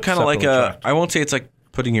 It's also kind of like separately tracked. I won't say it's like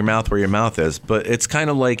putting your mouth where your mouth is, but it's kind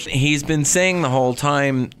of like he's been saying the whole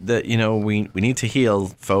time that we need to heal,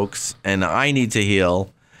 folks, and I need to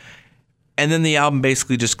heal. And then the album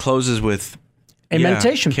basically just closes with A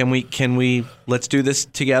meditation. Can we let's do this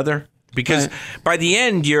together? Because by the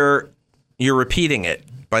end you're repeating it.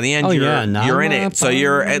 By the end you're in it. So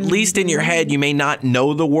you're at least in your head. You may not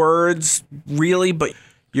know the words really, but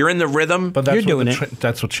you're in the rhythm. But that's You're doing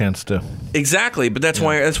that's what chants do. Exactly, but that's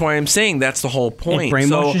why I'm saying that's the whole point.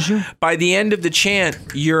 brainwashes so you? by the end of the chant,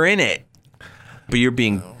 you're in it, but you're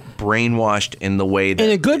being brainwashed in the way that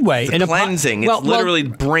In a good way. the In a cleansing. well, It's literally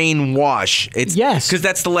brainwash. It's Yes. because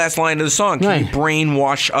that's the last line of the song. Can you Right.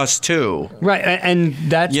 brainwash us too? Right, and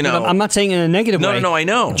that's I'm not saying in a negative No, way. no, I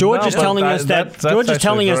know. George No, is but telling us that's George is actually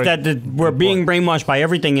telling us very that we're being brainwashed by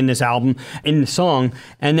everything in this album, in the song,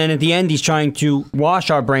 and then at the end he's trying to wash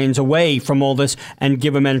our brains away from all this and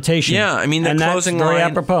give a meditation. Yeah, I mean, the and closing that's very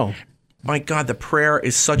line- apropos. My God, the prayer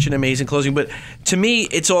is such an amazing closing. But to me,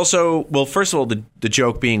 it's also, well, first of all, the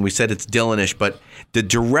joke being, we said it's Dylan-ish, but the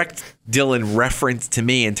direct Dylan reference to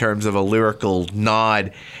me in terms of a lyrical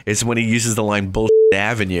nod is when he uses the line "bullshit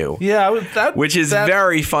Avenue." Yeah, Which is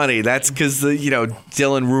very funny. That's because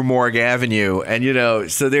Dylan Rue Morgue Avenue,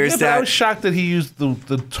 and so there's Yeah, but I that. was shocked that he used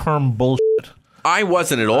the term bullshit. I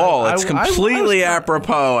wasn't at all. It's I completely was-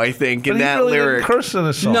 apropos, I think, But in he that really lyric. didn't curse in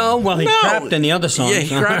his song. No, well he No. crapped in the other song. Yeah,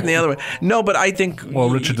 he crapped in the other way. No, but I think Well,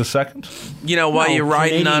 Richard II. while No, you're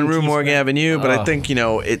riding on Canadian Rue Morgue cheese. Avenue, but I think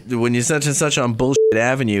when you're such and such on bullshit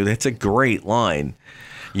Avenue, that's a great line.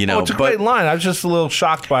 It's a great line. I was just a little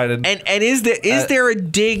shocked by it. And is there a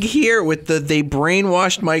dig here with they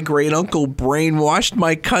brainwashed my great uncle, brainwashed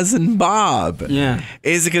my cousin Bob? Yeah.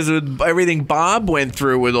 Is it because of everything Bob went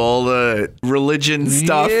through with all the religion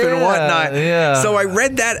stuff and Yeah, whatnot? yeah. So I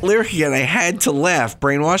read that lyric again. I had to laugh.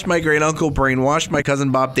 Brainwashed my great uncle, brainwashed my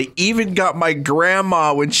cousin Bob. They even got my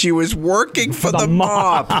grandma when she was working for the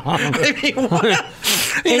mob. I mean, what?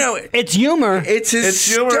 It's humor. It's It's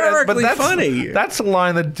humor, but hysterically that's funny. That's a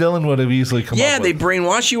line that Dylan would have easily come Yeah, up they with.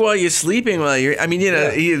 brainwash you while you're sleeping. While you're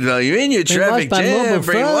you're in your traffic by jam.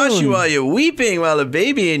 mobile Brainwash phone. you while you're weeping, while the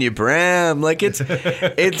baby in your pram. Like it's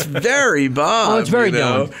very Bob. Oh, it's very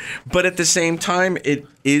Dylan. But at the same time, it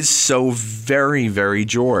is so very, very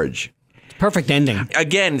George. Perfect ending.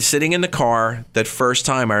 Again, sitting in the car, that first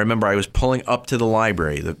time, I remember I was pulling up to the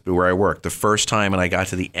library where I worked, the first time, and I got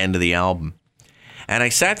to the end of the album. And I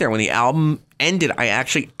sat there. When the album ended, I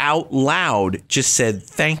actually out loud just said,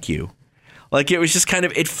 thank you. Like, it was just kind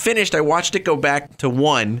of, it finished. I watched it go back to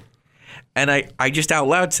 1, and I just out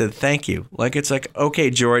loud said, thank you. Like, it's like, okay,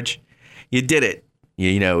 George, you did it.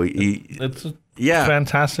 It's a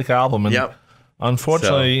fantastic album. And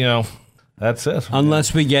unfortunately, that's it.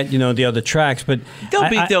 Unless we get, the other tracks, but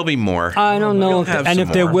there'll be more. I don't know, and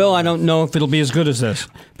if there will, I don't know if it'll be as good as this,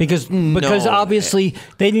 because obviously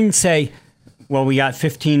they didn't say, well, we got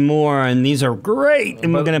 15 more, and these are great,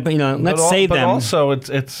 and we're going to, let's save them. But also,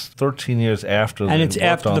 it's 13 years after, and it's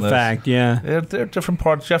after the fact. Yeah, there are different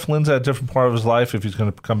parts. Jeff Lynne's at a different part of his life. If he's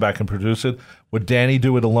going to come back and produce it, would Danny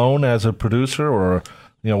do it alone as a producer, or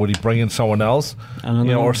would he bring in someone else, I don't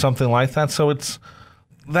know, or something like that? So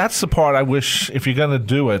that's the part I wish, if you're going to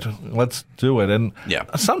do it, let's do it. And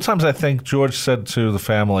sometimes I think George said to the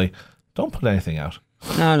family, don't put anything out.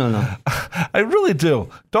 No. I really do.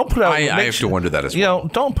 Don't put out... I have to wonder that as well.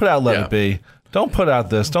 Don't put out Let It Be. Don't put out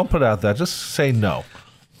this. Don't put out that. Just say no.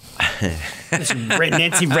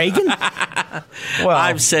 Nancy Reagan? Well,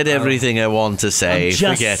 I've said everything I want to say. I'm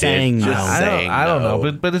just Forget saying it. no. I don't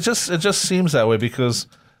know, but it just seems that way because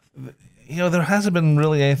there hasn't been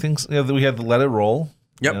really anything. We had the Let It Roll.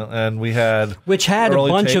 Yep. And we had... Which had a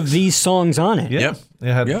bunch takes. of these songs on it. Yep.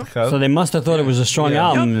 So they must have thought it was a strong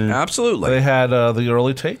album. Yep, absolutely. They had the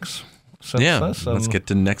early takes. Let's get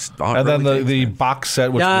to the next. And then the box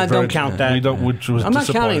set, which don't count that. Which was I'm not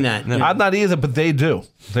counting that. No. I'm not either, but they do.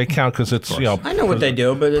 They count because it's I know what they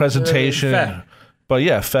do, but presentation. It's but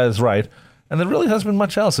yeah, Fez, right. And there really hasn't been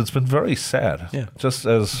much else. It's been very sad. Yeah. Just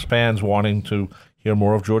as fans wanting to hear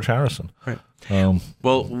more of George Harrison. Right.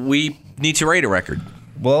 Well, we need to rate a record.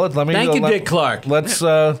 Well, let me. Thank you, Dick Clark. Let's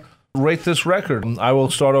rate this record. I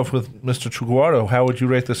will start off with Mr. Triguardo. How would you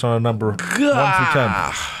rate this on a number 1 through 10?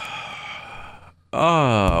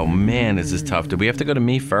 Oh man, this is tough. Do we have to go to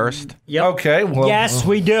me first? Yep. Okay. Well, yes,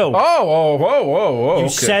 we do. Oh. You okay.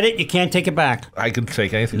 said it. You can't take it back. I can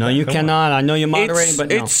take anything. No, back. you Come cannot. I know you're moderating, It's, but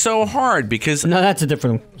no. it's so hard because No, that's a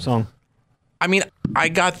different song. I mean, I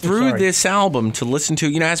got through this album to listen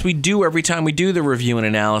to, as we do every time we do the review and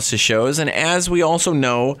analysis shows, and as we also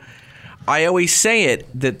know, I always say it,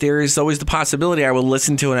 that there is always the possibility I will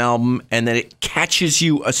listen to an album and that it catches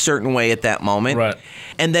you a certain way at that moment. Right.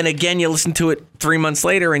 And then again, you listen to it 3 months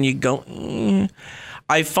later and you go,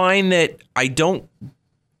 I find that I don't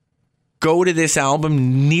go to this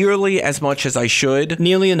album nearly as much as I should.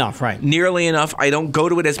 Nearly enough, right. Nearly enough. I don't go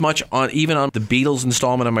to it as much even on the Beatles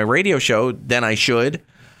installment of my radio show than I should.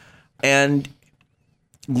 And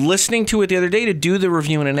listening to it the other day to do the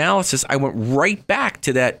review and analysis, I went right back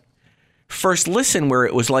to that first listen where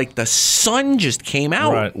it was like the sun just came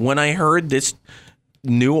out when I heard this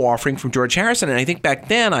new offering from George Harrison. And I think back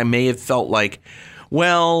then I may have felt like,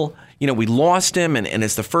 well, we lost him, and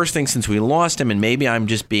it's the first thing since we lost him, and maybe I'm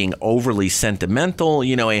just being overly sentimental.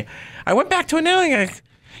 I went back to it now, and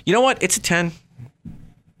you know what? It's a 10.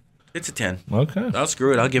 It's a 10. Okay. I'll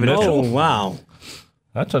screw it. I'll give it a 10. Oh, wow.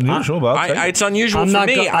 That's unusual, but I'll take it. It's unusual for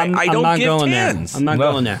me. I don't give 10s. I'm not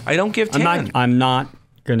going there. I don't give 10. I'm not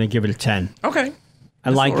going to give it a 10. Okay. I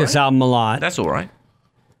like this album a lot. That's all right.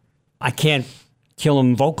 I can't kill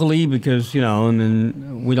him vocally because, and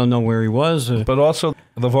then we don't know where he was. But also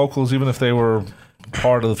the vocals, even if they were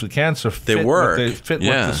part of the Cancer, they work. They fit with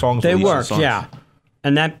the songs. They work, yeah.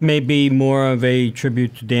 And that may be more of a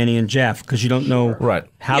tribute to Danny and Jeff because you don't know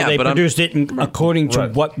how they produced it according to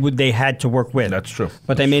what they had to work with. That's true.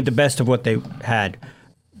 But they made the best of what they had.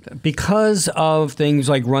 Because of things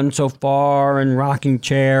like Run So Far and Rocking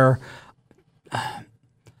Chair,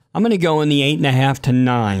 I'm going to go in the 8.5 to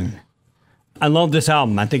 9. I love this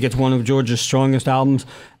album. I think it's one of George's strongest albums.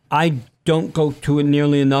 I don't go to it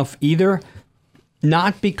nearly enough either.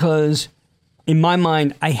 Not because, in my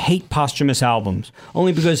mind, I hate posthumous albums.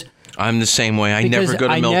 Only because... I'm the same way. I never go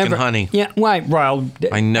to Milk and Honey. Yeah, right. Well,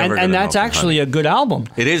 I never go to and that's Milk and actually Honey. a good album.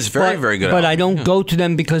 It is very, very good But album. I don't go to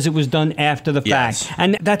them because it was done after the fact.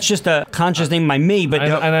 And that's just a conscious thing by me. But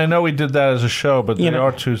and I know we did that as a show, but they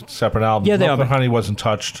are two separate albums. Yeah, they Milk are. and Honey wasn't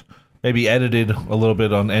touched. Maybe edited a little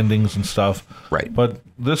bit on endings and stuff. Right. But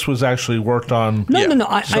this was actually worked on. No.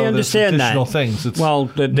 I So understand there's additional that. things. It's well,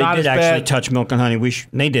 they did not as actually bad. touch Milk and Honey.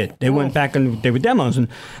 They did. They went back and they were demos.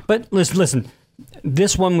 But listen,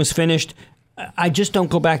 this one was finished. I just don't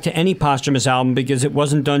go back to any posthumous album because it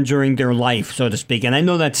wasn't done during their life, so to speak. And I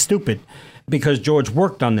know that's stupid because George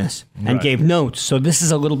worked on this and gave notes. So this is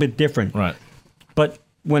a little bit different. Right. But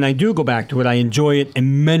when I do go back to it, I enjoy it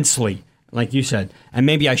immensely. like you said. And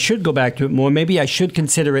maybe I should go back to it more. Maybe I should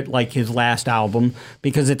consider it like his last album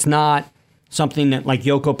because it's not something that like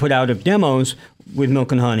Yoko put out of demos with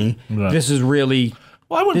Milk and Honey. Right. This is really...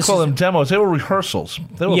 Well, I wouldn't call them demos. They were rehearsals.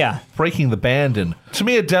 They were breaking the band in. To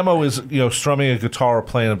me, a demo is strumming a guitar or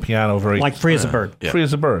playing a piano very like Free as a Bird. Yeah. Free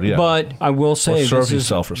as a bird. Yeah. But I will say serve this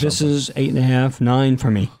yourself or is something. 8.5, 9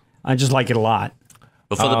 for me. I just like it a lot.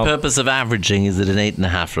 But for the purpose of averaging, is it an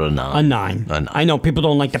 8.5 or a 9? A 9. A 9. I know people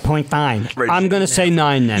don't like the 0.5. Right. I'm going to say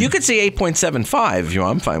 9 then. You could say 8.75 if you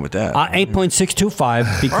want. I'm fine with that.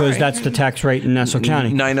 8.625 because right. that's the tax rate in Nassau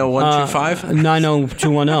County. 90125?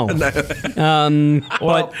 90210.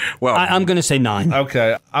 But I'm going to say 9.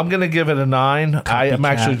 Okay, I'm going to give it a 9. I am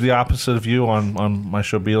actually Copycat. the opposite of you on my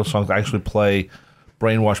show Beatles songs. I actually play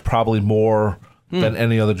Brainwash probably more than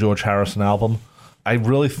any other George Harrison album. I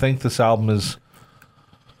really think this album is,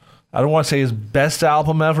 I don't want to say his best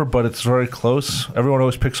album ever, but it's very close. Everyone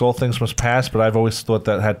always picks All Things Must Pass, but I've always thought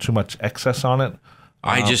that had too much excess on it.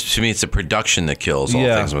 To me, it's the production that kills. All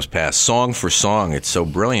Yeah. Things Must Pass. Song for song, it's so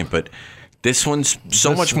brilliant, but this one's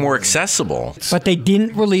so much more accessible. But they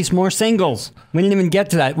didn't release more singles. We didn't even get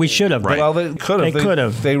to that. We should have. Right. Well, they could have. They could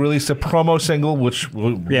have. They released a promo single, which,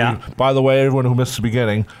 by the way, everyone who missed the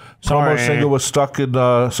beginning, Sorry. promo single was Stuck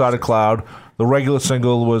Inside a Cloud. The regular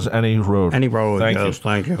single was Any Road. Any Road. Thank yes, you.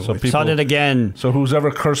 Thank you. So We people- started again. So who's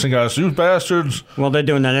ever cursing us, you bastards? Well, they're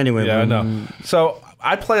doing that anyway. Yeah, I know. So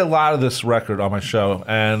I play a lot of this record on my show,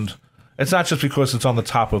 and it's not just because it's on the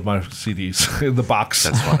top of my CDs in the box.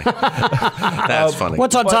 That's funny. That's funny.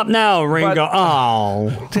 What's on top now, Ringo?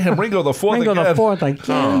 Oh. Damn, Ringo the Fourth Ringo again. the Fourth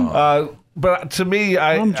again. But to me,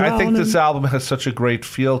 I think this album has such a great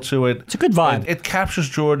feel to it. It's a good vibe. It captures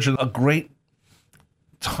George in a great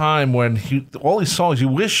time when all these songs, you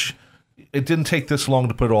wish it didn't take this long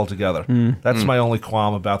to put it all together. That's my only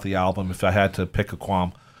qualm about the album, if I had to pick a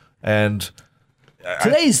qualm. And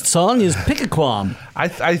Today's song is Pick a Qualm. I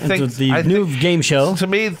think It's the I new think- game show. To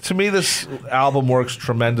me, this album works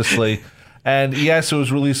tremendously. And yes, it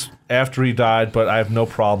was released after he died, but I have no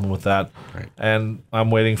problem with that. Right. And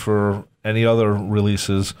I'm waiting for any other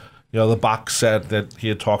releases. The box set that he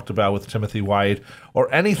had talked about with Timothy White,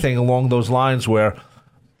 or anything along those lines where,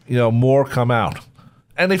 more come out.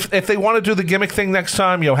 And if they want to do the gimmick thing next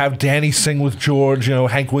time, have Danny sing with George,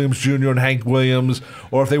 Hank Williams Jr. and Hank Williams,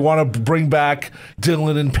 or if they want to bring back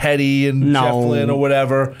Dylan and Petty and Jeff Lynne or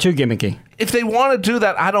whatever. Too gimmicky. If they want to do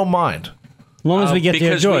that, I don't mind. As long as we get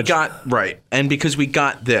there, because George. and because we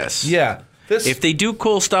got this. Yeah. If they do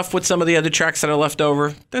cool stuff with some of the other tracks that are left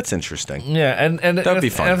over, that's interesting. Yeah, and That'd be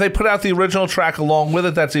if, fun. and if they put out the original track along with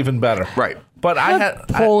it, that's even better. Right. But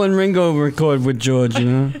Paul and Ringo record with George,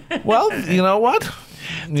 well, you know what?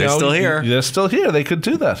 They're still here. They're still here. They could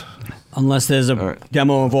do that. Unless there's a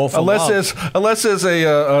demo of All for Love. Unless there's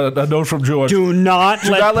a note from George. Do not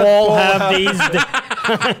let Paul have these.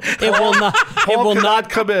 It will not. It Paul will cannot not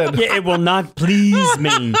come in. Yeah, it will not please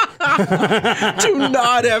me. Do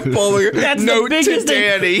not have Paul That's note the to biggest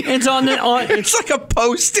Danny. thing. It's on the. It's like a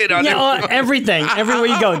post-it on Everything. Everywhere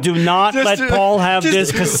you go. Do not let Paul have this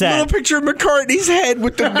A little cassette. picture of McCartney's head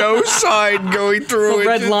with the no sign going through it.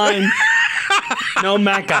 Red line. No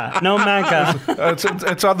Mecca. No Mecca.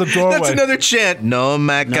 It's on the doorway. That's another chant. No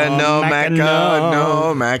Mecca, no Mecca,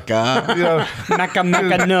 no Mecca. Mecca,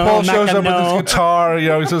 Mecca, no. Paul shows Mecca, up with no. his guitar.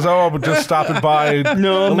 He says, "Oh, I'm just stopping by.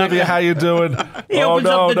 No, Olivia, Mecca. how you doing?" He oh opens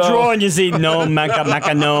no, up the no. drawer and you see no Mecca,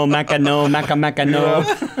 Mecca, no Mecca, no Mecca, Mecca, no.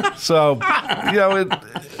 So,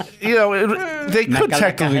 they could Mecca,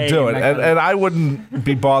 technically hey, do it, Mecca. and I wouldn't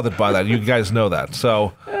be bothered by that. You guys know that.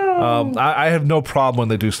 So, I have no problem when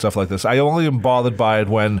they do stuff like this. I only am bothered by it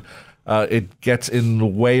when it gets in the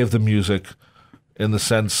way of the music, in the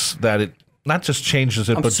sense that it not just changes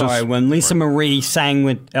it, I'm but sorry, just, when Lisa Marie sang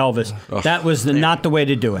with Elvis, that was not the way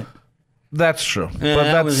to do it. that's true. Yeah, But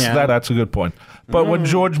that was- yeah. that's a good point. But when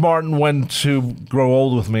George Martin went to Grow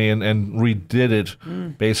Old with Me and redid it,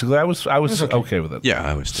 basically, I was okay with it. Yeah,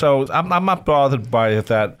 I was. So I'm not bothered by it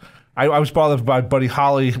that. I was bothered by Buddy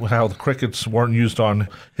Holly, how the crickets weren't used on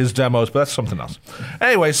his demos, but that's something else.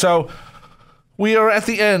 Anyway, so we are at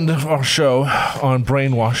the end of our show on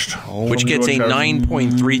Brainwashed. Which gets a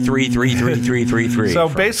 9.33333333. So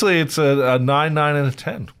basically, it's a 9, 9, and a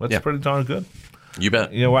 10. That's Yeah. pretty darn good. You bet.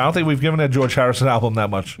 I don't think we've given a George Harrison album that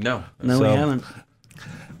much. No. No, So- we haven't.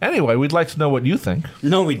 Anyway, we'd like to know what you think.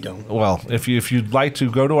 No, we don't. Well, if you'd like to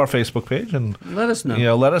go to our Facebook page and Let us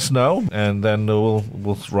know. let us know, and then we'll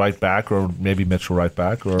write back, or maybe Mitch will write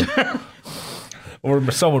back, or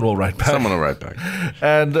Or someone will write back. Someone will write back.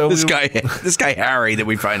 And This guy Harry that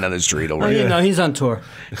we find on the street will Oh, write you back. know, he's on tour.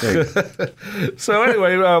 So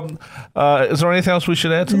anyway, is there anything else we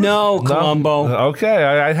should add to this? No, Columbo. Okay,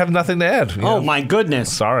 I have nothing to add. Oh, my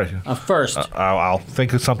goodness. Sorry. First. I'll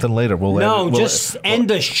think of something later. We'll just end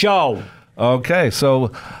the show. Okay,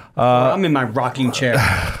 so I'm in my rocking chair.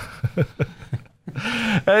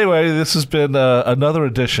 anyway, this has been another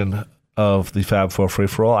edition of the Fab Four Free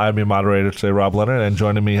For All. I'm your moderator today, Rob Leonard, and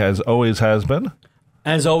joining me as always has been.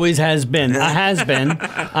 As always has been.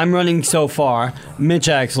 I'm running so far. Mitch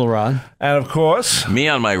Axelrod. And of course, Me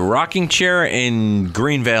on my rocking chair in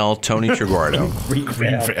Greenvale, Tony Triguardo.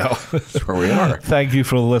 Greenvale. That's where we are. Thank you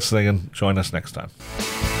for listening, and join us next time.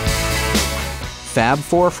 Fab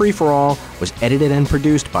 4 Free For All was edited and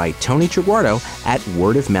produced by Tony Triguardo at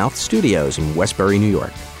Word of Mouth Studios in Westbury, New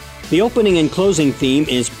York. The opening and closing theme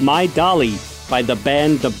is My Dolly by the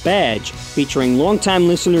band The Badge, featuring longtime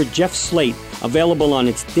listener Jeff Slate, available on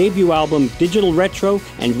its debut album Digital Retro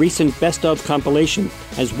and recent Best Of compilation,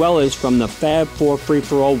 as well as from the Fab 4 Free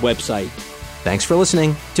For All website. Thanks for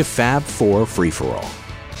listening to Fab 4 Free For All.